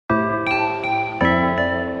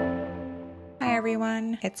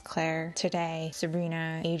everyone, it's Claire. Today,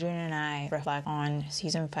 Sabrina, Adrian, and I reflect on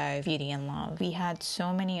Season 5, Beauty and Love. We had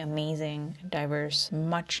so many amazing, diverse,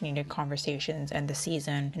 much-needed conversations in the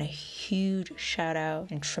season, and a huge shout-out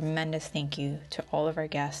and tremendous thank you to all of our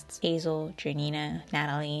guests, Hazel, Janina,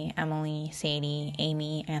 Natalie, Emily, Sadie,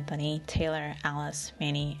 Amy, Anthony, Taylor, Alice,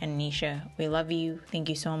 Manny, and Nisha. We love you, thank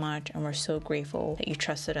you so much, and we're so grateful that you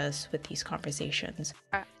trusted us with these conversations.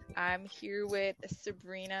 I'm here with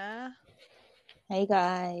Sabrina. Hey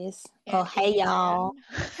guys. And hey y'all.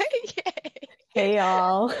 Hey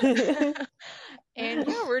y'all. And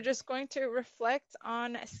yeah, we're just going to reflect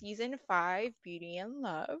on Season 5, Beauty and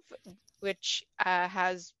Love, which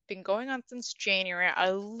has been going on since January,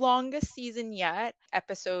 our longest season yet.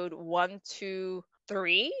 Episode 1, 2,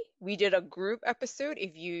 3. We did a group episode,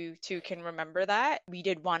 if you two can remember that. We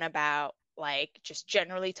did one about just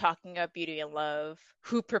generally talking about beauty and love,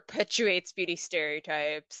 who perpetuates beauty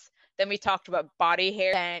stereotypes. Then we talked about body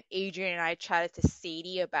hair. Then Adrian and I chatted to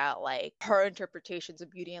Sadie about her interpretations of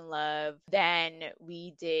beauty and love. Then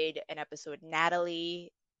we did an episode with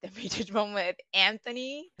Natalie. Then we did one with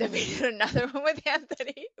Anthony. Then we did another one with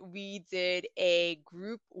Anthony. We did a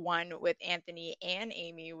group one with Anthony and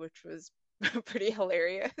Amy, which was pretty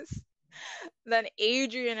hilarious. Then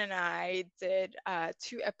Adrian and I did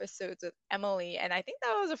 2 episodes with Emily, and I think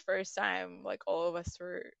that was the first time all of us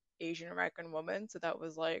were Asian American women, so that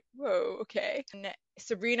was whoa, okay. And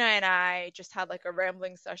Sabrina and I just had a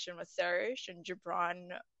rambling session with Sarish, and Gibran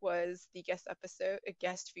was the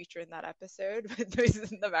guest feature in that episode with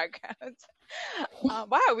noises in the background.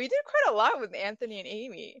 Wow, we did quite a lot with Anthony and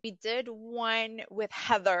Amy. We did one with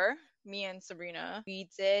Heather, me and Sabrina. We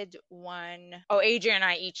did one. Oh, Adrian and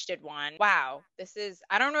I each did one. Wow,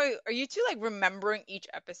 I don't know, are you two remembering each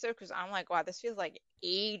episode? Because I'm wow, this feels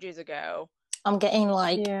ages ago. I'm getting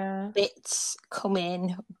bits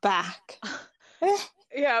coming back.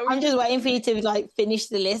 Yeah, I'm just waiting for you to finish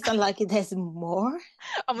the list. I'm there's more.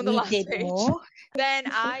 I'm on the last page. More. Then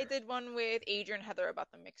I did one with Adrian and Heather about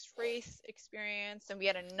the mixed race experience, and we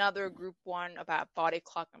had another group one about body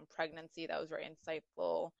clock and pregnancy that was very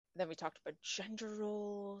insightful. Then we talked about gender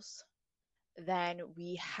roles. Then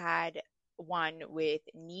we had one with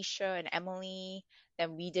Nisha and Emily.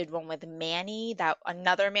 Then we did one with Manny, that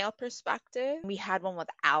another male perspective. We had one with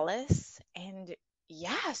Alice, and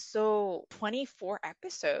yeah, so 24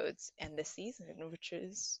 episodes in this season, which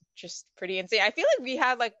is just pretty insane. I feel we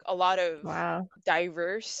had a lot of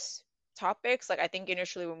diverse topics. I think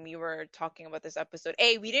initially when we were talking about this episode,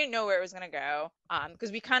 we didn't know where it was gonna go,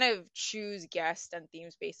 because we kind of choose guests and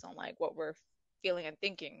themes based on what we're feeling and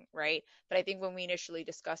thinking, right? But I think when we initially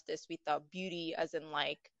discussed this, we thought beauty as in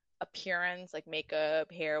appearance,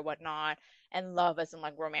 makeup, hair, whatnot, and love as in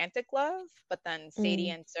romantic love. But then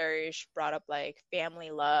Sadie and Sarish brought up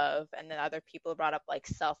family love, and then other people brought up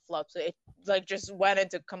self-love. So it just went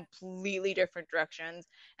into completely different directions,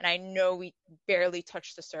 and I know we barely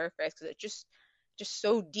touched the surface because it's just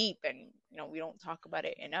so deep, and we don't talk about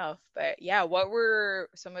it enough. But yeah, what were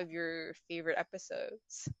some of your favorite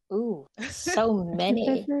episodes? Ooh, so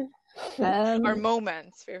many. Our favorite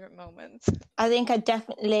moments. I think I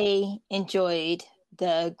definitely enjoyed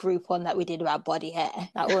the group one that we did about body hair.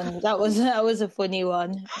 That was a funny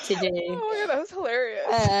one to do. Oh my god, that was hilarious.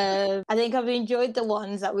 I think I've enjoyed the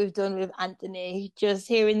ones that we've done with Anthony. Just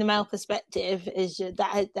hearing the male perspective is just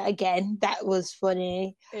that again, that was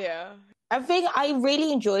funny. Yeah. I think I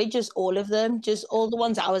really enjoyed just all of them, just all the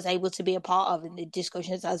ones that I was able to be a part of and the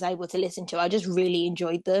discussions I was able to listen to. I just really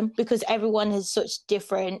enjoyed them because everyone has such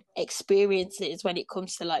different experiences when it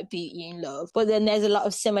comes to beauty and love. But then there's a lot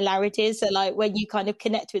of similarities. So when you kind of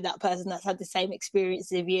connect with that person that's had the same experience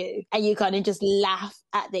as you, and you kind of just laugh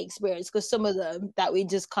at the experience, because some of them that we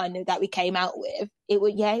just that we came out with, it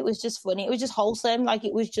was just funny. It was just wholesome.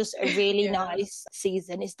 It was just a really nice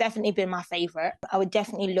season. It's definitely been my favorite. I would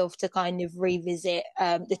definitely love to kind of revisit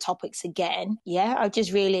the topics again. Yeah, I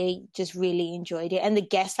just really enjoyed it, and the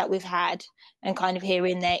guests that we've had, and kind of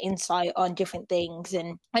hearing their insight on different things.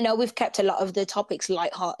 And I know we've kept a lot of the topics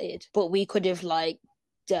lighthearted, but we could have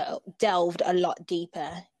delved a lot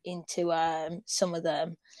deeper into some of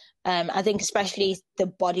them. I think especially the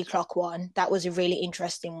body clock one, that was a really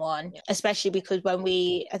interesting one, especially because when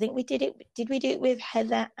did we do it with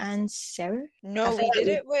Heather and Sarah? No, we did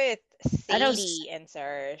it with Sadie and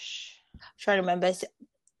Sarish. I'm trying to remember.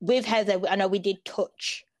 With Heather, I know we did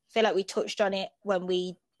touch. I feel we touched on it when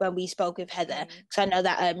we spoke with Heather, because I know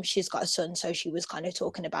that she's got a son, so she was kind of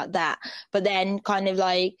talking about that. But then kind of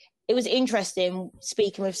it was interesting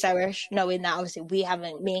speaking with Serish, knowing that obviously me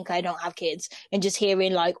and Claire don't have kids, and just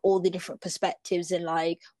hearing like all the different perspectives and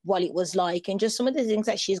like what it was like, and just some of the things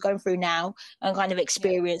that she's going through now and kind of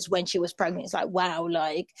experienced when she was pregnant. It's like, wow,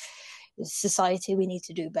 like society, we need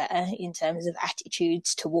to do better in terms of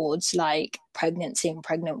attitudes towards like pregnancy and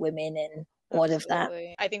pregnant women and all of that.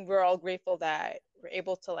 I think we're all grateful that we're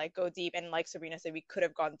able to like go deep, and like Sabrina said, we could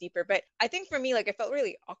have gone deeper, but I think for me, like, it felt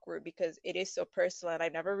really awkward because it is so personal and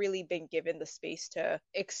I've never really been given the space to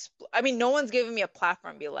I mean, no one's given me a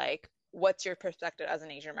platform be like, what's your perspective as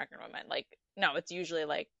an Asian American woman? Like, no, it's usually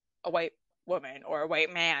like a white woman or a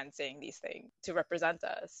white man saying these things to represent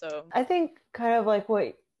us. So I think kind of like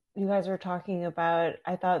what you guys were talking about,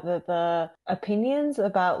 I thought that the opinions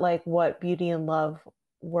about like what beauty and love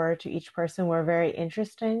were to each person were very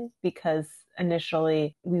interesting, because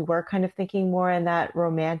initially we were kind of thinking more in that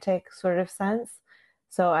romantic sort of sense.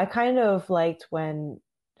 So I kind of liked when,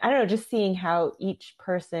 I don't know, just seeing how each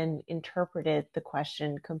person interpreted the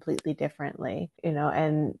question completely differently, you know,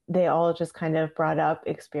 and they all just kind of brought up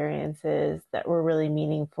experiences that were really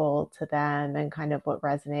meaningful to them and kind of what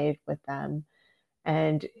resonated with them.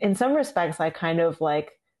 And in some respects, I kind of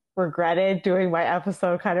like regretted doing my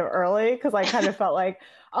episode kind of early, because I kind of felt like,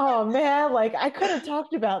 oh man, like I could have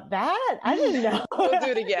talked about that. I didn't know. We'll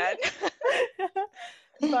do it again.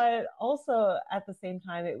 But also at the same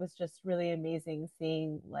time, it was just really amazing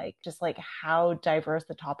seeing like just like how diverse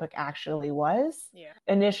the topic actually was. Yeah.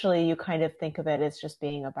 Initially, you kind of think of it as just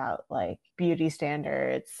being about like beauty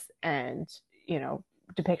standards and, you know,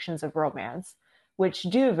 depictions of romance, which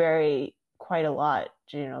do vary quite a lot,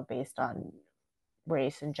 you know, based on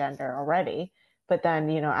race and gender already. But then,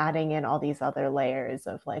 you know, adding in all these other layers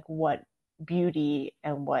of like what beauty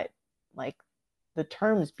and what like the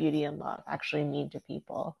terms beauty and love actually mean to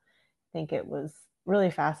people. I think it was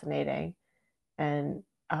really fascinating. And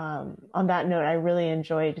on that note, I really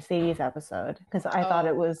enjoyed Sadie's episode, because I thought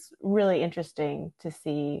it was really interesting to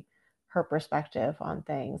see her perspective on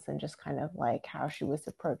things and just kind of like how she was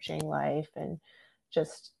approaching life, and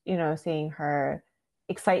just, you know, seeing her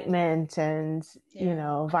excitement and, you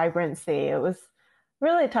know, vibrancy. It was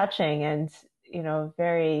really touching and, you know,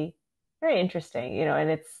 very, very interesting, you know, and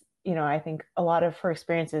it's, you know, I think a lot of her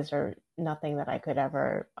experiences are nothing that I could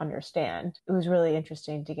ever understand. It was really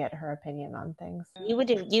interesting to get her opinion on things. You would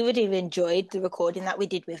have enjoyed the recording that we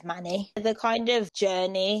did with Manny. The kind of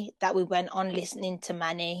journey that we went on listening to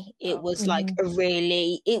Manny, it was like a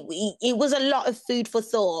really, it was a lot of food for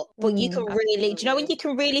thought, but you can really, do you know when you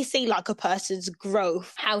can really see like a person's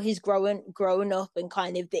growth, how he's grown up and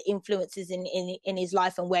kind of the influences in his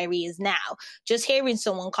life and where he is now. Just hearing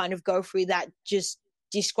someone kind of go through that, just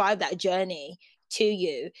describe that journey to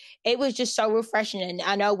you, it was just so refreshing. And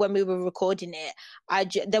I know when we were recording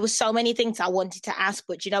it, there was so many things I wanted to ask,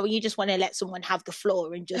 but you know, when you just want to let someone have the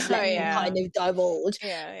floor and just let them kind of divulge,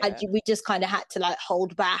 we just kind of had to like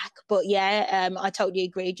hold back. But I totally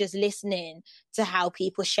agree, just listening to how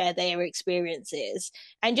people share their experiences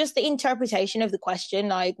and just the interpretation of the question.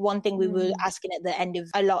 Like one thing we were asking at the end of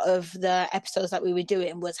a lot of the episodes that we were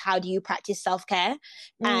doing was, how do you practice self-care?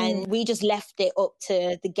 And we just left it up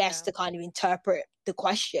to the guests to kind of interpret the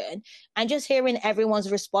question, and just hearing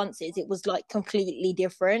everyone's responses, it was like completely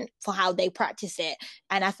different for how they practice it.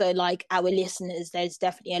 And I feel like our listeners, there's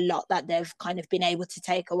definitely a lot that they've kind of been able to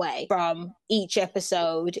take away from each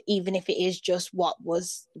episode, even if it is just what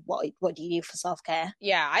do you do for self-care.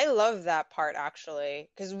 I love that part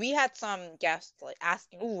actually, because we had some guests like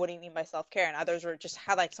asking, "Ooh, what do you mean by self-care?" and others were just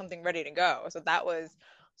had like something ready to go. So that was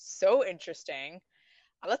so interesting.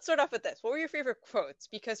 Let's start off with this. What were your favorite quotes?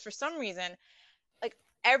 Because for some reason, like,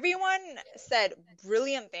 everyone said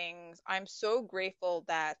brilliant things. I'm so grateful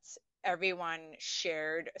that everyone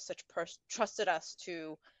shared trusted us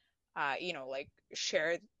to, you know, like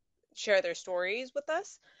share their stories with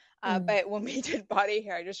us. But when we did body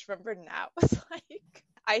hair, I just remembered now, it was like,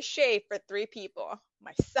 I shave for 3 people: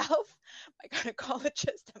 myself, my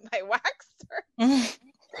gynecologist, and my waxer.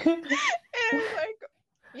 And I was like,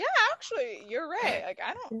 yeah, actually, you're right. Like,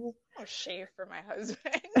 I don't shave for my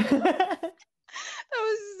husband. That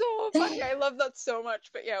was so funny. I love that so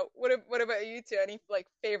much. But yeah, what about you two? Any like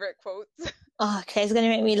favorite quotes? Okay, it's gonna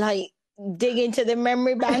make me like dig into the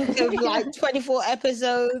memory bank of like 24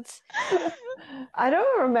 episodes. I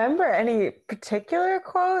don't remember any particular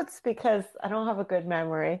quotes because I don't have a good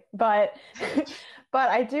memory, but But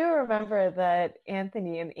I do remember that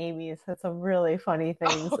Anthony and Amy said some really funny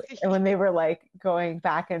things yeah. when they were like going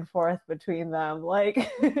back and forth between them. Like,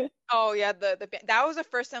 Oh yeah, that was the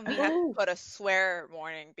first time we had to put a swear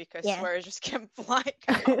warning because Yeah. swears just kept flying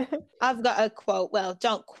out. I've got a quote. Well,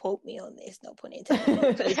 don't quote me on this, no pun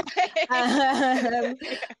intended.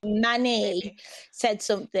 Manny Maybe. said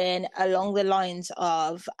something along the lines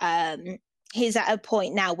of he's at a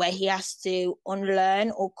point now where he has to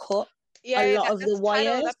unlearn or cut a lot of that's the the title of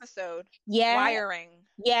wires. the episode. Yeah. Wiring.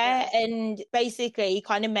 Yeah, Yes. and basically he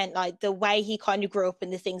kind of meant like the way he kind of grew up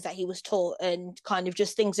and the things that he was taught and kind of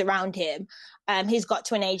just things around him. He's got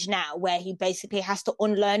to an age now where he basically has to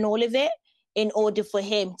unlearn all of it in order for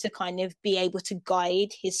him to kind of be able to guide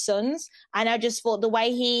his sons. And I just thought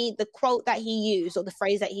the quote that he used or the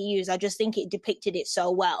phrase that he used, I just think it depicted it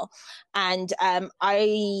so well. And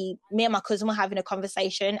me and my cousin were having a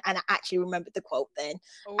conversation and I actually remembered the quote then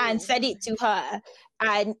and said it to her.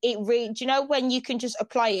 And it really, do you know when you can just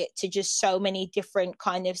apply it to just so many different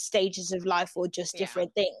kind of stages of life or just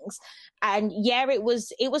different things? And yeah, it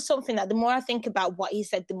was something that the more I think about what he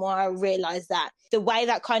said, the more I realize that the way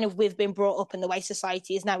that kind of we've been brought up and the way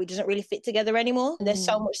society is now, it doesn't really fit together anymore. There's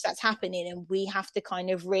so much that's happening and we have to kind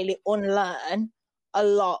of really unlearn a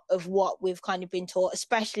lot of what we've kind of been taught,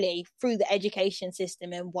 especially through the education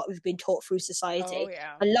system and what we've been taught through society.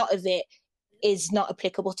 A lot of it is not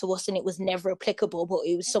applicable to us and it was never applicable, but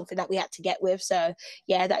it was something that we had to get with. So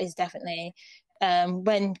yeah, that is definitely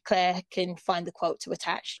when Claire can find the quote to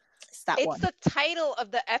attach, it's the title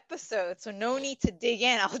of the episode, so no need to dig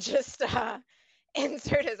in. I'll just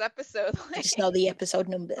insert his episode. Just know the episode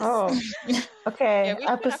numbers. Oh, okay.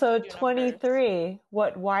 Episode 23,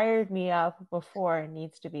 what wired me up before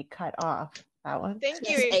needs to be cut off. That one. Thank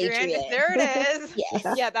you, Adrian. There it is.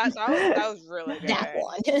 Yes. Yeah, that was really good. That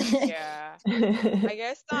one. Yeah. I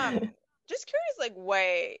guess just curious, like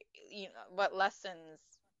what lessons,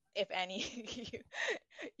 if any,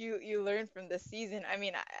 you learned from this season. I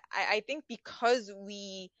mean, I think because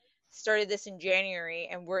we started this in January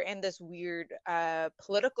and we're in this weird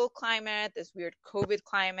political climate, this weird COVID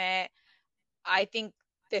climate, I think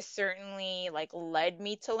this certainly like led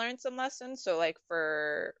me to learn some lessons. So like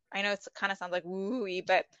I know it kind of sounds like woo-y,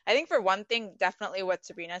 but I think for one thing, definitely what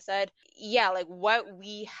Sabrina said, like what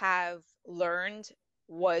we have learned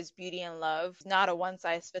was beauty and love, not a one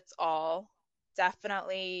size fits all.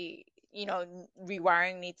 Definitely,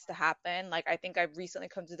 rewiring needs to happen. Like I think I've recently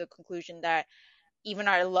come to the conclusion that even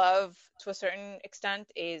our love to a certain extent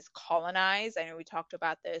is colonized. I know we talked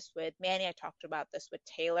about this with Manny, I talked about this with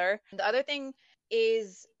Taylor. The other thing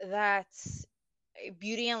is that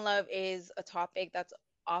beauty and love is a topic that's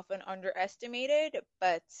often underestimated,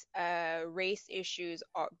 but race issues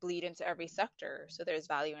bleed into every sector. So there's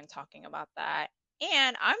value in talking about that.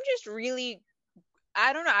 And I'm just really,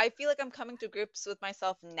 I don't know, I feel like I'm coming to grips with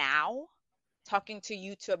myself now, talking to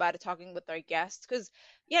you two about it, talking with our guests, because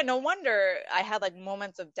no wonder I had like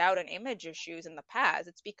moments of doubt and image issues in the past.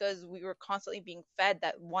 It's because we were constantly being fed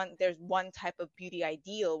that there's one type of beauty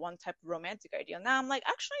ideal, one type of romantic ideal. Now I'm like,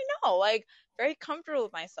 actually no, like very comfortable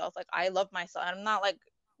with myself. Like I love myself and I'm not like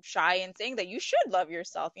shy in saying that you should love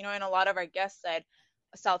yourself, and a lot of our guests said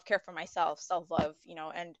self-care for myself, self-love,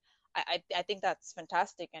 and I think that's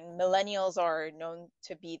fantastic. And millennials are known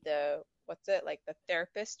to be the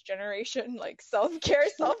therapist generation, like self-care,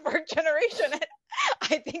 self-work generation. And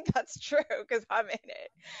I think that's true because I'm in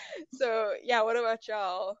it. So yeah, what about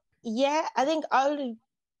y'all? Yeah, I think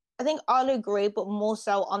I'll agree, but more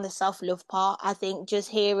so on the self-love part. I think just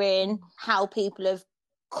hearing how people have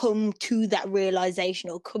come to that realization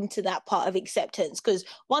or come to that part of acceptance, because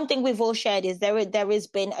one thing we've all shared is there has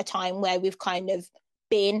been a time where we've kind of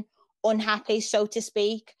been unhappy, so to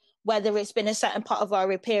speak, whether it's been a certain part of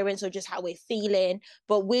our appearance or just how we're feeling.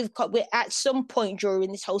 But we're at some point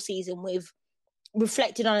during this whole season, we've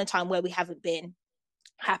reflected on a time where we haven't been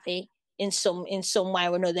happy in some way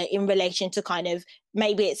or another in relation to kind of,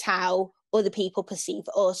 maybe it's how other people perceive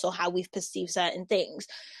us or how we've perceived certain things.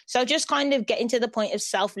 So just kind of getting to the point of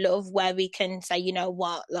self-love where we can say, you know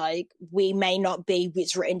what, like we may not be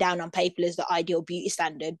what's written down on paper as the ideal beauty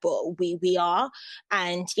standard, but we are.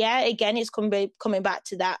 And yeah, again, it's coming back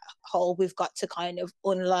to that whole, we've got to kind of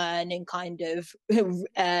unlearn and kind of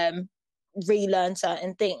relearn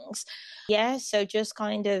certain things. Yeah, so just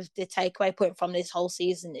kind of the takeaway point from this whole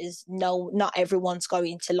season is no, not everyone's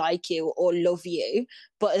going to like you or love you,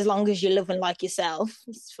 but as long as you love and like yourself,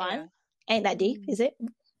 it's fine. Ain't that deep, is it?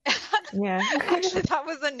 Yeah. Actually, that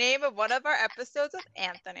was the name of one of our episodes with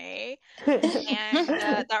Anthony. And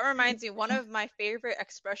that reminds me, one of my favorite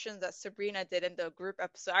expressions that Sabrina did in the group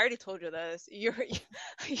episode. I already told you this. You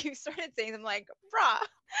started saying them like, "Bruh,"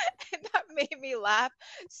 and that made me laugh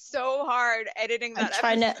so hard editing I'm that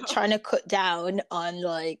trying episode. to cut down on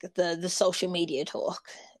like the social media talk,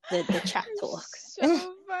 the chat talk. So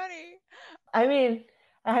funny. I mean,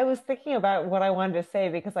 I was thinking about what I wanted to say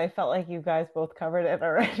because I felt like you guys both covered it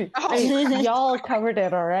already. Oh, I mean, crap. y'all covered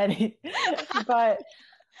it already. But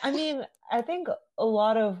I mean, I think a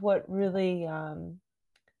lot of what really, I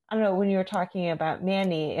don't know, when you were talking about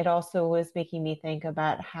Manny, it also was making me think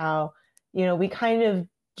about how, we kind of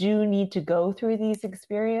do need to go through these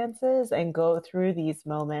experiences and go through these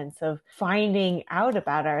moments of finding out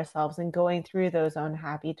about ourselves and going through those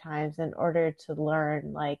unhappy times in order to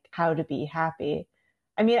learn like how to be happy.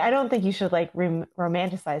 I mean, I don't think you should like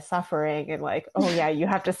romanticize suffering and like, oh yeah, you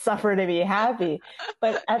have to suffer to be happy.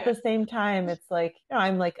 But at the same time, it's like,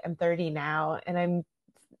 I'm 30 now, and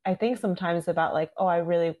I think sometimes about like, oh, I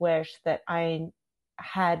really wish that I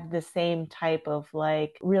had the same type of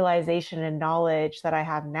like realization and knowledge that I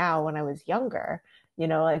have now when I was younger.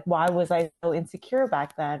 Like, why was I so insecure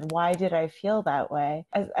back then? Why did I feel that way?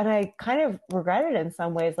 And I kind of regret it in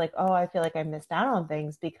some ways, like, oh, I feel like I missed out on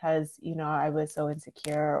things because, I was so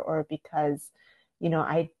insecure, or because,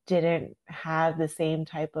 I didn't have the same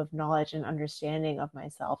type of knowledge and understanding of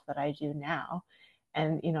myself that I do now.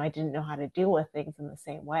 And, I didn't know how to deal with things in the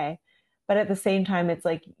same way. But at the same time, it's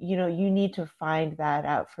like, you need to find that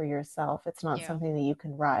out for yourself. It's not Yeah. something that you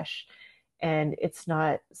can rush. And it's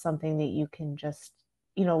not something that you can just,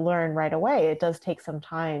 learn right away. It does take some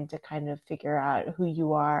time to kind of figure out who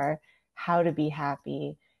you are, how to be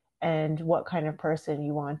happy, and what kind of person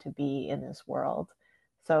you want to be in this world.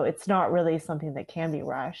 So it's not really something that can be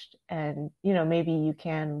rushed. And, maybe you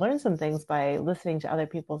can learn some things by listening to other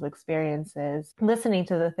people's experiences, listening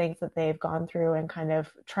to the things that they've gone through and kind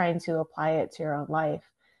of trying to apply it to your own life.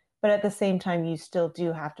 But at the same time, you still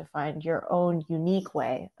do have to find your own unique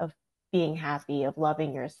way of being happy, of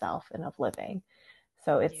loving yourself, and of living.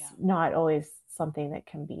 So it's not always something that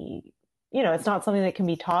can be, it's not something that can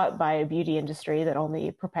be taught by a beauty industry that only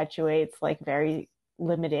perpetuates like very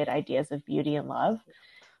limited ideas of beauty and love.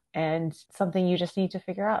 And something you just need to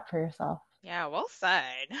figure out for yourself. Yeah, well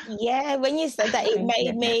said. Yeah, when you said that, it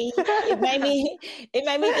made me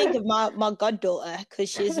think of my goddaughter, because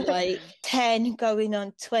she's like 10 going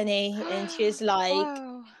on 20, and she's like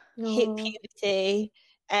hit puberty,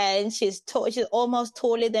 and she's almost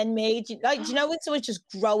taller than me. Do you know when someone's just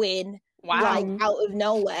growing like out of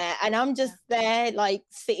nowhere, and I'm just there like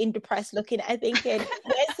sitting depressed looking at her thinking,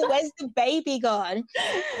 where's the baby gone?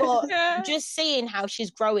 But just seeing how she's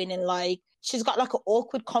growing, and like she's got like an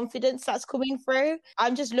awkward confidence that's coming through.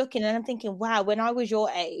 I'm just looking and I'm thinking, wow, when I was your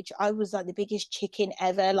age, I was like the biggest chicken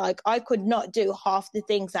ever. Like I could not do half the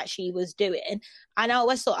things that she was doing. And I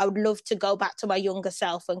always thought I would love to go back to my younger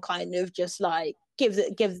self and kind of just like give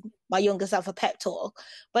my younger self a pep talk.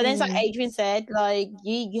 But then it's like Adrian said, like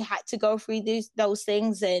you had to go through those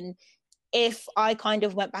things. And if I kind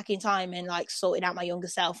of went back in time and like sorted out my younger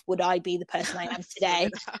self, would I be the person I am today?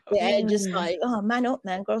 Yeah, just like, oh, man up,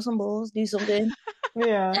 man, grow some balls, do something.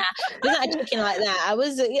 Yeah, it's not a chicken like that. I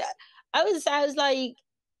was like,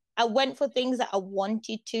 I went for things that I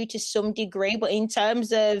wanted to some degree, but in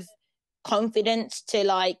terms of confidence to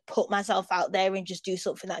like put myself out there and just do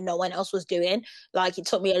something that no one else was doing, like it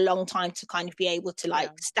took me a long time to kind of be able to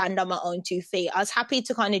like stand on my own 2 feet. I was happy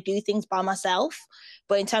to kind of do things by myself,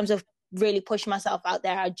 but in terms of really push myself out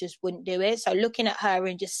there, I just wouldn't do it. So looking at her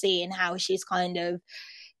and just seeing how she's kind of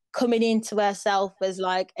coming into herself as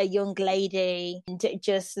like a young lady, and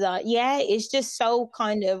just like, yeah, it's just so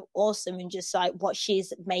kind of awesome, and just like what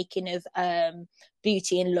she's making of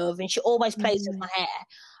beauty and love. And she always plays with my hair.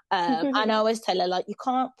 And I always tell her, like, you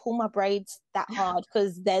can't pull my braids that hard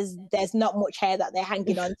because there's not much hair that they're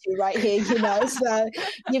hanging on to right here, so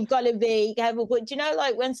you've got to be careful. But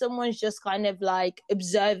like when someone's just kind of like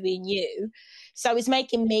observing you, so it's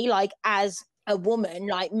making me like, as a woman,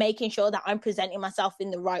 like making sure that I'm presenting myself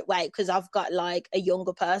in the right way, because I've got like a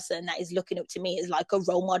younger person that is looking up to me as like a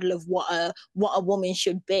role model of what a woman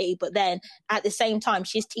should be. But then at the same time,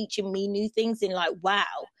 she's teaching me new things in like, wow,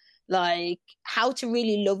 like how to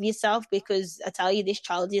really love yourself, because I tell you, this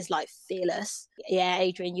child is like fearless. Yeah,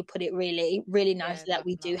 Adrian, you put it really, really nice, that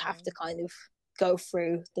we do have to kind of go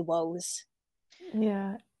through the woes.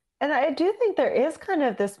 Yeah. And I do think there is kind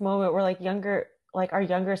of this moment where like our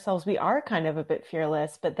younger selves, we are kind of a bit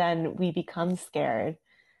fearless, but then we become scared.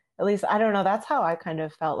 At least I don't know, that's how I kind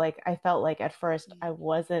of felt. Like I felt like at first I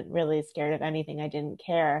wasn't really scared of anything. I didn't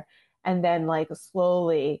care. And then like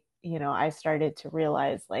slowly, I started to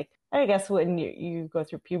realize, like, I guess when you go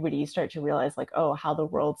through puberty, you start to realize like, oh, how the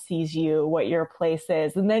world sees you, what your place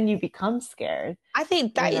is, and then you become scared, I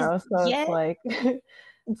think that is, so it's yeah, like so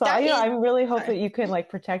that is, I really hope sorry. that you can like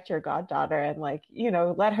protect your goddaughter and like,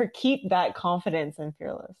 let her keep that confidence and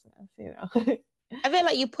fearlessness. I feel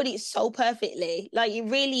like you put it so perfectly. Like it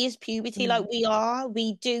really is puberty. Like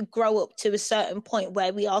we do grow up to a certain point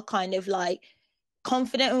where we are kind of like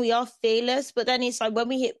confident and we are fearless. But then it's like when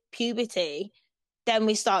we hit puberty, then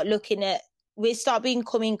we start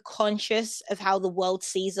becoming conscious of how the world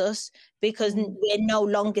sees us, because we're no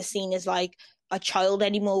longer seen as like a child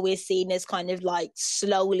anymore. We're seen as kind of like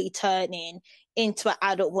slowly turning into an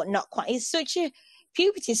adult, but not quite.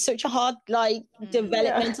 Puberty is such a hard like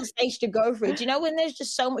developmental stage to go through. Do you know when there's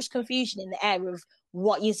just so much confusion in the air of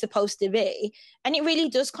what you're supposed to be, and it really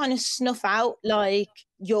does kind of snuff out like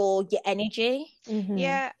your energy.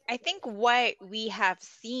 Yeah, I think what we have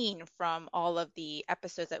seen from all of the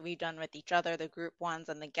episodes that we've done with each other, the group ones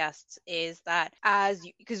and the guests, is that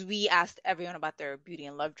because we asked everyone about their beauty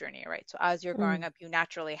and love journey, right? So as you're growing up, you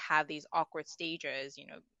naturally have these awkward stages,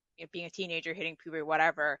 being a teenager, hitting puberty,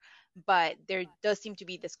 whatever. But there does seem to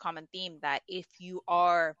be this common theme that if you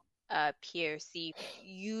are a POC,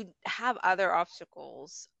 you have other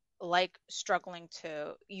obstacles, like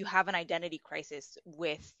you have an identity crisis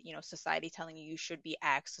with, society telling you should be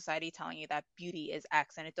X, society telling you that beauty is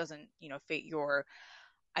X, and it doesn't, fit your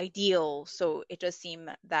ideal. So it does seem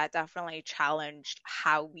that definitely challenged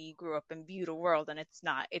how we grew up and viewed the world. And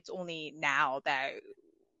it's only now that,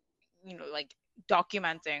 like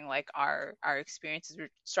documenting like our experiences, we're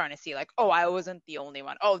starting to see like, oh, I wasn't the only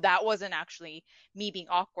one. Oh, that wasn't actually me being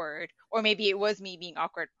awkward, or maybe it was me being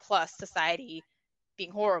awkward plus society being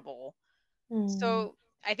horrible. So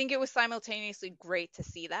I think it was simultaneously great to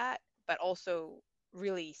see that, but also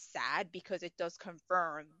really sad, because it does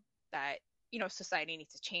confirm that, society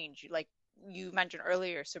needs to change. Like you mentioned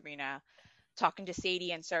earlier, Sabrina, talking to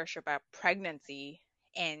Sadie and Saoirse about pregnancy,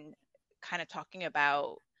 and kind of talking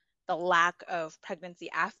about the lack of pregnancy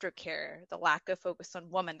aftercare, the lack of focus on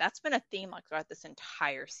women. That's been a theme like throughout this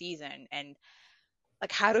entire season. And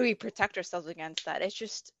like, how do we protect ourselves against that? It's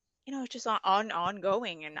just, it's just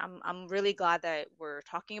ongoing. And I'm really glad that we're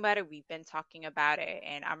talking about it. We've been talking about it,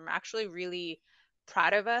 and I'm actually really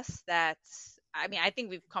proud of us that, I mean, I think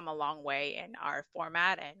we've come a long way in our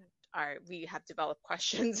format, and we have developed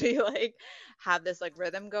questions. We like have this like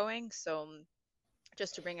rhythm going. So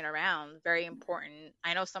just to bring it around, very important.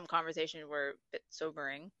 I know some conversations were a bit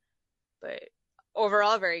sobering, but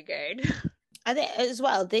overall very good. I think as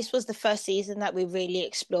well, this was the first season that we really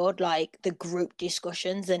explored like the group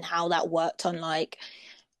discussions and how that worked on like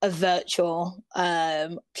a virtual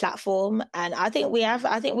platform. And I think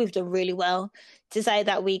we've done really well to say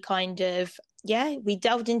that we kind of, we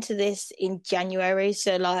delved into this in January.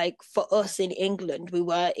 So like for us in England, we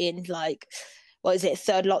were in like, what is it,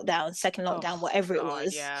 third lockdown, second lockdown, whatever it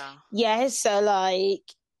was. Yeah. So like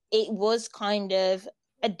it was kind of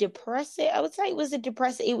a depressing, I would say it was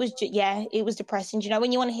depressing. It was depressing. You know,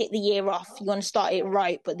 when you want to hit the year off, you want to start it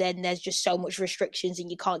right, but then there's just so much restrictions and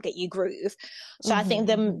you can't get your groove. So I think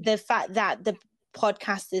the fact that the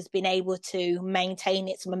podcast has been able to maintain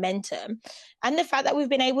its momentum, and the fact that we've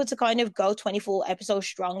been able to kind of go 24 episodes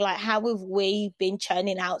strong, like how have we been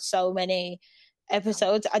churning out so many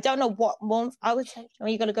episodes? I don't know what month. I would say,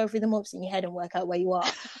 you got to go through the months in your head and work out where you are.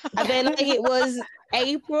 I feel like it was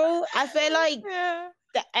April. I feel like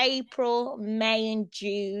the April, May, and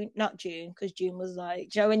June, not June, because June was like,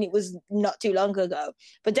 when it was not too long ago.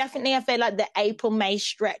 But definitely, I feel like the April, May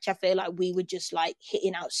stretch, I feel like we were just like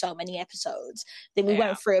hitting out so many episodes. Then we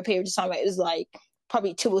went through a period of time where it was like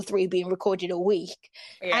probably 2 or 3 being recorded a week.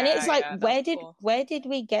 And it's like, where did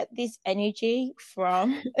we get this energy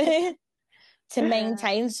from to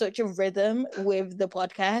maintain such a rhythm with the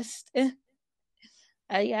podcast?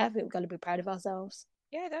 I think we've got to be proud of ourselves.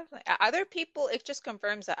 Yeah, definitely. Other people, it just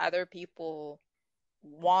confirms that other people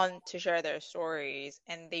want to share their stories,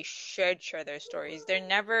 and they should share their stories. They're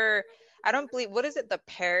never, I don't believe, what is it, the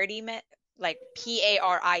parity myth? Like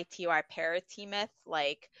parity parity myth?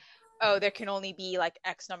 Like, oh, there can only be like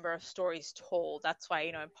X number of stories told. That's why,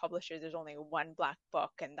 in publishers, there's only one black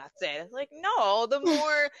book and that's it. It's like, no, the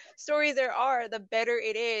more stories there are, the better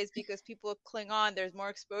it is, because people cling on. There's more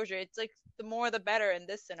exposure. It's like the more the better in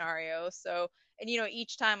this scenario. So, and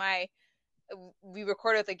each time we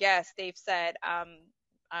recorded with a guest, they've said, I'm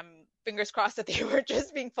fingers crossed that they were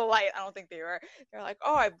just being polite. I don't think they were. They're like,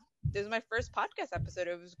 oh, this is my first podcast episode.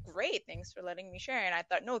 It was great. Thanks for letting me share. And I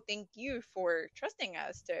thought, no, thank you for trusting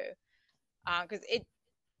us to, because it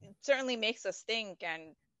certainly makes us think,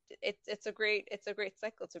 and it's a great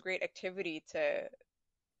cycle. It's a great activity to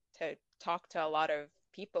talk to a lot of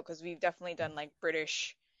people, because we've definitely done like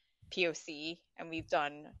British POC and we've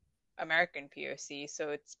done American POC, so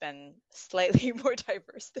it's been slightly more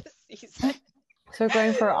diverse this season. So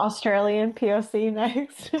going for Australian POC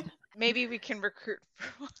next. Maybe we can recruit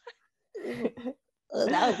for one.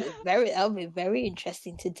 That would be very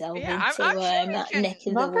interesting to delve into I'm sure that neck of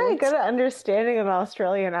the Not very woods. good at understanding an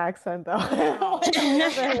Australian accent though. I'm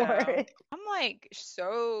like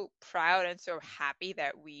so proud and so happy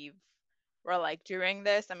that we're like doing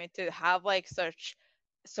this. I mean, to have like such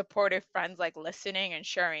supportive friends like listening and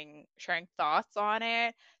sharing thoughts on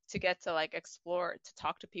it, to get to like explore, to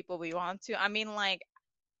talk to people we want to. I mean, like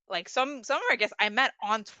some I guess I met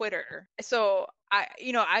on Twitter. So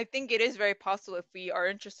I think it is very possible, if we are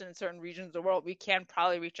interested in certain regions of the world, we can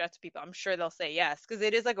probably reach out to people. I'm sure they'll say yes, because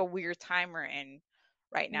it is like a weird time we're in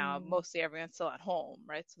right now. Mostly everyone's still at home,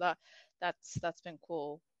 right? So that's been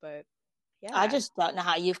cool. But yeah, I just don't know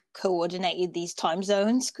how you've coordinated these time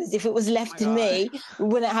zones, because if it was left to God. me, we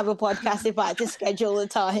wouldn't have a podcast if I had to schedule the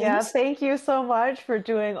times. Yeah, thank you so much for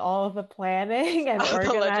doing all of the planning and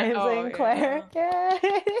organizing, Claire. Yeah.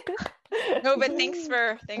 No, but thanks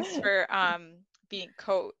for thanks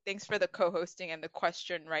for the co-hosting and the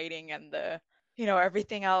question writing and the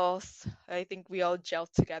everything else. I think we all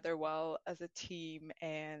gelled together well as a team,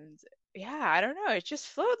 and yeah, I don't know, it just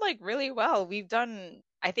flowed like really well. We've done,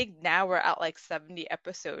 I think now we're at like 70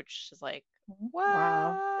 episodes, which is like, what?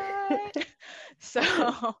 Wow.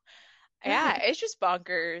 So yeah, it's just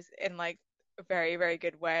bonkers in like a very, very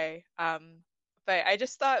good way. But I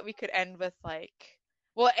just thought we could end with like,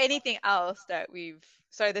 well, anything else that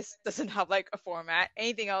sorry, this doesn't have like a format.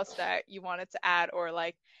 Anything else that you wanted to add, or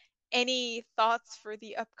like any thoughts for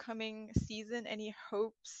the upcoming season? Any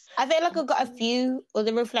hopes? I feel like I've got a few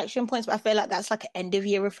other reflection points, but I feel like that's like an end of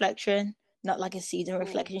year reflection, not like a season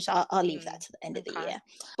reflection. So I'll leave that to the end of the year.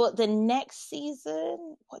 But the next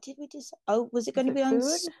season, what did we decide? Oh, was it going to be on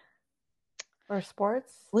food or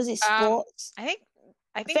sports? Was it sports?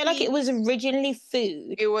 I feel like it was originally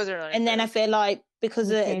food. It was originally and food. then I feel like because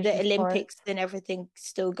of the Olympics sport. and everything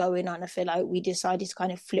still going on, I feel like we decided to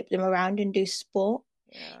kind of flip them around and do sport.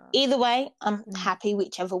 Yeah. Either way, I'm happy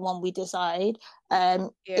whichever one we decide.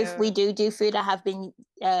 If we do food, I have been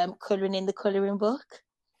colouring in the colouring book.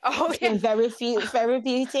 Oh, it's been very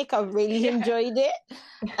therapeutic. I've really enjoyed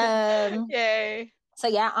it. Yay. So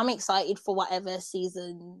yeah, I'm excited for whatever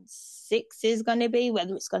season 6 is going to be,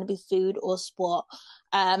 whether it's going to be food or sport.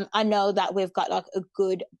 I know that we've got like a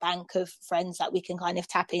good bank of friends that we can kind of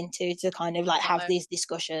tap into to kind of like have these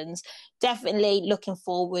discussions. Definitely looking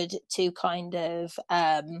forward to kind of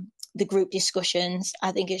the group discussions.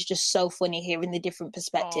 I think it's just so funny hearing the different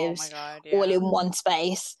perspectives all in one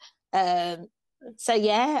space. So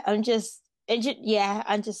yeah, I'm just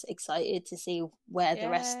excited to see where the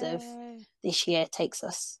rest of this year takes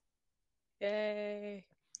us. Yay.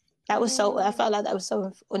 That was so, I felt like that was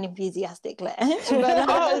so unenthusiastic. But it's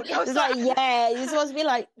like, yeah, you're supposed to be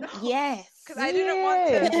like, yes. Because I didn't want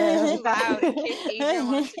to be too loud in case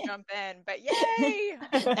Adrian wants to jump in, but yay!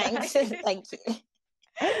 Thanks. Thank you.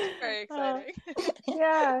 Very exciting.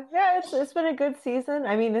 Yeah, it's been a good season.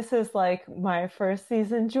 I mean, this is like my first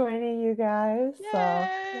season joining you guys, so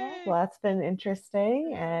that's been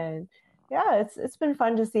interesting, and yeah, it's been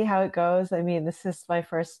fun to see how it goes. I mean, this is my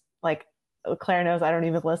first, like, Claire knows I don't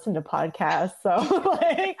even listen to podcasts, so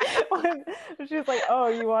like when she was like, "Oh,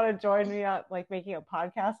 you want to join me on like making a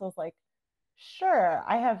podcast?" I was like, sure.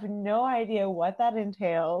 I have no idea what that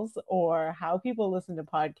entails or how people listen to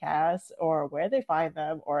podcasts or where they find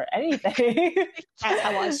them or anything. That's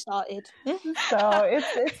how I started. So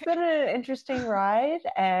it's been an interesting ride,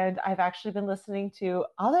 and I've actually been listening to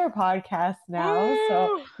other podcasts now.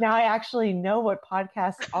 So now I actually know what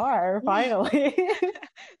podcasts are, finally.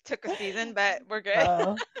 Took a season, but we're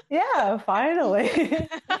good. Yeah, finally.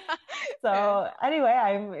 So anyway,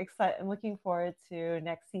 I'm excited. I'm looking forward to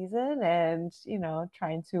next season, and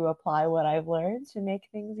trying to apply what I've learned to make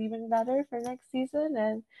things even better for next season.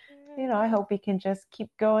 And I hope we can just keep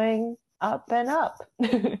going up and up.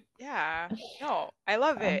 Yeah, no, I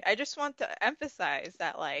love it. I just want to emphasize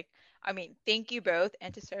that, like, I mean, thank you both,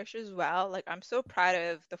 and to Saoirse as well. Like, I'm so proud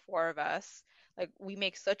of the four of us. Like, we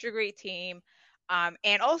make such a great team.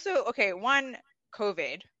 And also, okay, 1,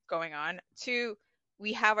 COVID going on. 2,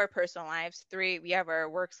 we have our personal lives. 3, we have our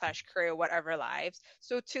work/career, whatever lives.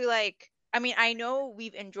 So to like I mean, I know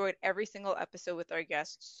we've enjoyed every single episode with our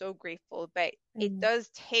guests, so grateful, but it does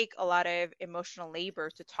take a lot of emotional labor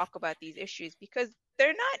to talk about these issues because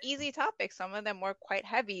they're not easy topics. Some of them were quite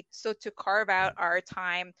heavy. So to carve out our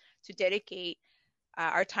time to dedicate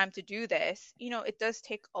our time to do this, it does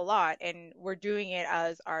take a lot, and we're doing it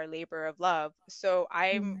as our labor of love. So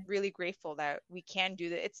I'm really grateful that we can do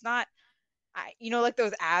that. It's not like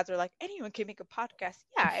those ads are like, anyone can make a podcast.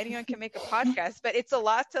 Yeah, anyone can make a podcast, but it's a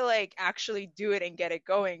lot to like actually do it and get it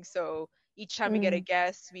going. So each time we get a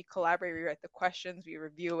guest, we collaborate, we write the questions, we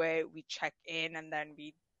review it, we check in, and then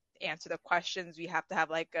we answer the questions. We have to have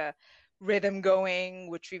like a rhythm going,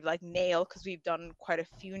 which we've like nailed because we've done quite a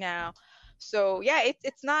few now. So yeah,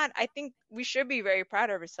 it's not, I think we should be very proud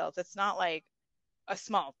of ourselves. It's not like a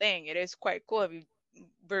small thing. It is quite cool.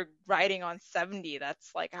 We're riding on 70.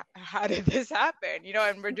 That's like, how did this happen?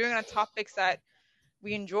 And we're doing it on topics that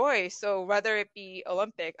we enjoy. So whether it be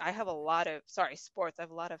Olympic, I have a lot of sports. I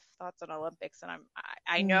have a lot of thoughts on Olympics, and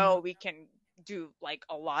I know we can do like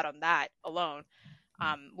a lot on that alone.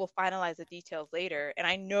 We'll finalize the details later, and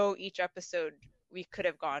I know each episode we could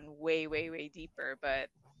have gone way, way, way deeper, but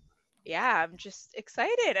yeah, I'm just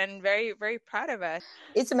excited and very, very proud of us.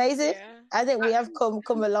 It's amazing. Yeah. I think we have come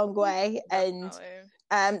a long way, and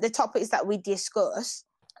the topics that we discuss,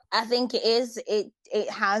 I think it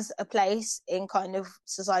has a place in kind of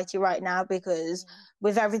society right now, because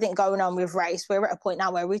with everything going on with race, we're at a point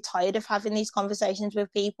now where we're tired of having these conversations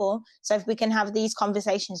with people. So if we can have these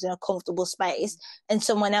conversations in a comfortable space and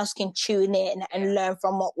someone else can tune in and learn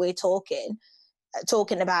from what we're talking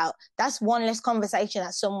about, that's one less conversation,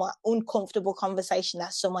 that's somewhat uncomfortable conversation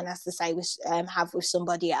that someone has to say have with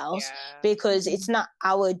somebody else, because it's not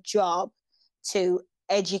our job to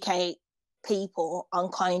educate people on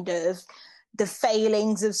kind of the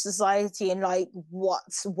failings of society and like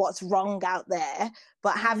what's wrong out there,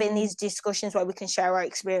 but having these discussions where we can share our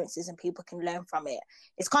experiences and people can learn from it.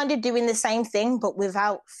 It's kind of doing the same thing but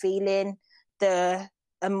without feeling the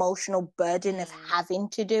emotional burden of having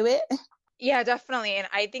to do it. Yeah, definitely. And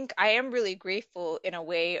I think I am really grateful in a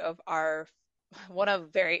way of one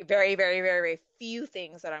of very, very, very, very, very few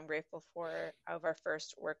things that I'm grateful for of our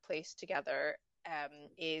first workplace together,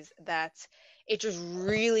 is that it just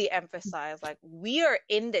really emphasized like we are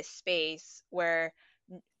in this space where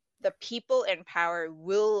the people in power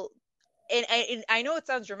will, and I know it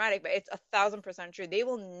sounds dramatic, but it's 1,000% true. They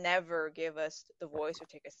will never give us the voice or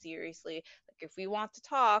take us seriously. Like if we want to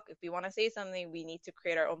talk, if we want to say something, we need to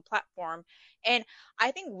create our own platform. And I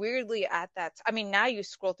think weirdly at that, I mean, now you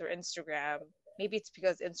scroll through Instagram, maybe it's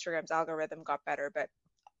because Instagram's algorithm got better, but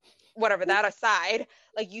whatever, that aside,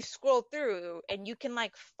 like you scroll through and you can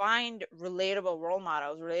like find relatable role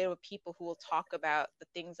models, relatable people who will talk about the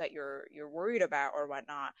things that you're worried about or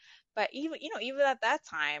whatnot. But even at that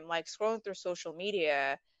time, like scrolling through social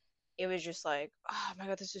media, it was just like, oh my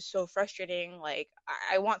God, this is so frustrating. Like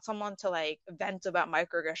I want someone to like vent about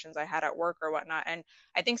microaggressions I had at work or whatnot. And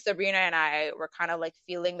I think Sabrina and I were kind of like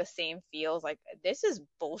feeling the same feels, like this is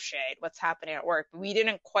bullshit what's happening at work. We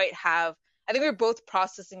didn't quite have, I think we were both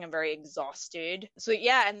processing and very exhausted. So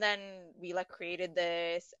yeah, and then we like created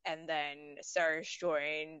this, and then Sarah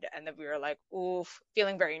joined, and then we were like, oof,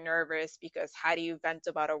 feeling very nervous because how do you vent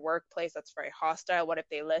about a workplace that's very hostile? What if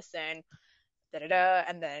they listen?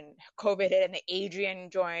 And then COVID hit, and Adrian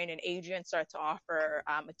joined, and Adrian started to offer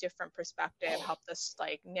a different perspective, helped us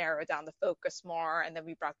like narrow down the focus more, and then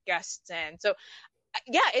we brought guests in. So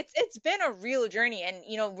yeah, it's been a real journey, and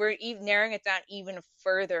we're even narrowing it down even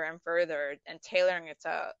further and further and tailoring it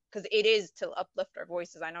to, because it is to uplift our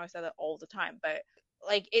voices. I know I say that all the time, but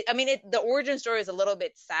like the origin story is a little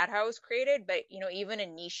bit sad how it was created, but even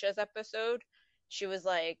in Nisha's episode, she was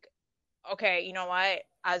like, okay, you know what,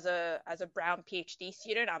 as a brown PhD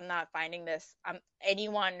student, I'm not finding this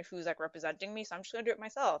anyone who's like representing me, so I'm just gonna do it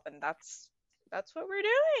myself, and that's what we're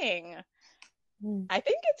doing. I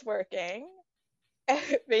think it's working.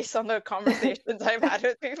 Based on the conversations I've had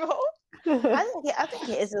with people. I think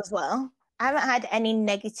it is as well. I haven't had any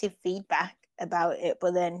negative feedback about it,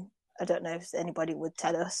 but then I don't know if anybody would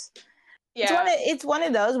tell us. Yeah. It's one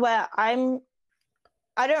of those where I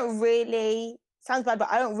don't really, sounds bad, but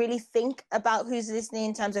I don't really think about who's listening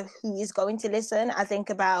in terms of who is going to listen. I think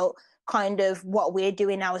about kind of what we're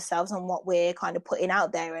doing ourselves and what we're kind of putting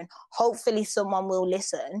out there, and hopefully someone will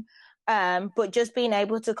listen. But just being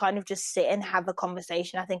able to kind of just sit and have a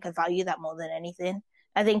conversation, I think I value that more than anything.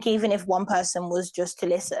 I think even if one person was just to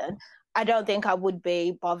listen, I don't think I would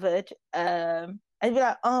be bothered. I'd be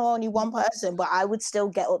like, oh, only one person, but I would still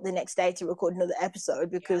get up the next day to record another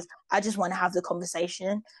episode because I just want to have the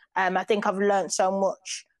conversation. I think I've learned so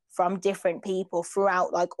much from different people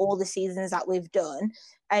throughout like all the seasons that we've done.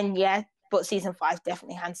 And yeah, but season 5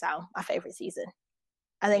 definitely hands down my favorite season.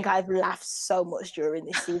 I think I've laughed so much during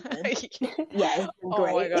this season. Yeah, it's been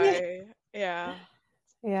great. Oh my god. Yeah.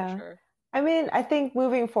 Yeah. For sure. I mean, I think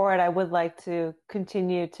moving forward, I would like to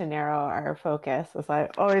continue to narrow our focus, as I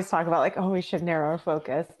always talk about, like, oh, we should narrow our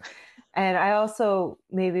focus. And I also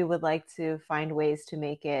maybe would like to find ways to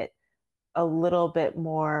make it a little bit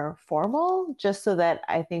more formal, just so that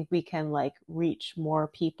I think we can like reach more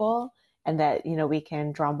people and that, you know, we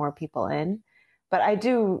can draw more people in. But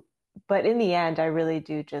in the end, I really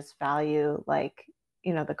do just value like,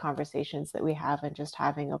 you know, the conversations that we have and just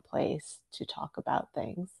having a place to talk about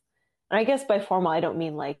things. And I guess by formal, I don't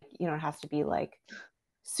mean like, you know, it has to be like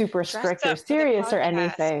super strict or serious or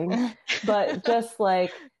anything, but just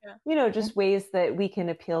like, you know, just ways that we can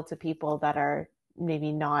appeal to people that are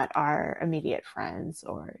maybe not our immediate friends,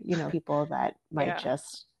 or, you know, people that might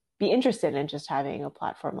just be interested in just having a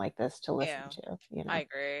platform like this to listen to, you know. I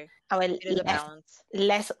agree. It is a balance.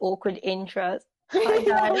 Less awkward intros. We need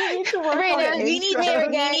to work on we need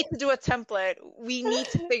to do a template. We need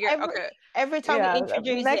to figure every time we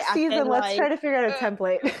introduce next season, let's try to figure out a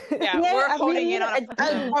template. We're honing in on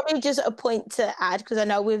probably just a point to add, because I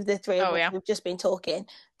know with the three of us, we've just been talking.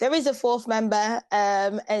 There is a fourth member,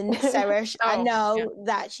 and Seresh. I know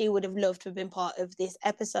that she would have loved to have been part of this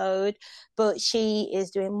episode, but she is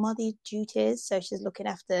doing mother duties, so she's looking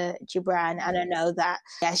after Gibran, and I know that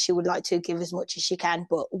she would like to give as much as she can,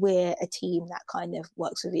 but we're a team that kind of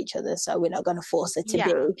works with each other, so we're not going to force her to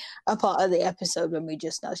be a part of the episode when we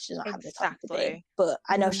just know she's not having the time to be. But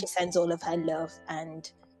I know she sends all of her love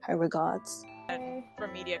and her regards. And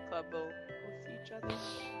from Media Club, we'll see each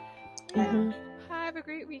other. Have a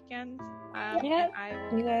great weekend.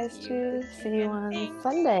 You guys too. See you on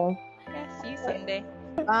Sunday. See you Sunday.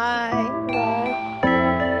 Bye.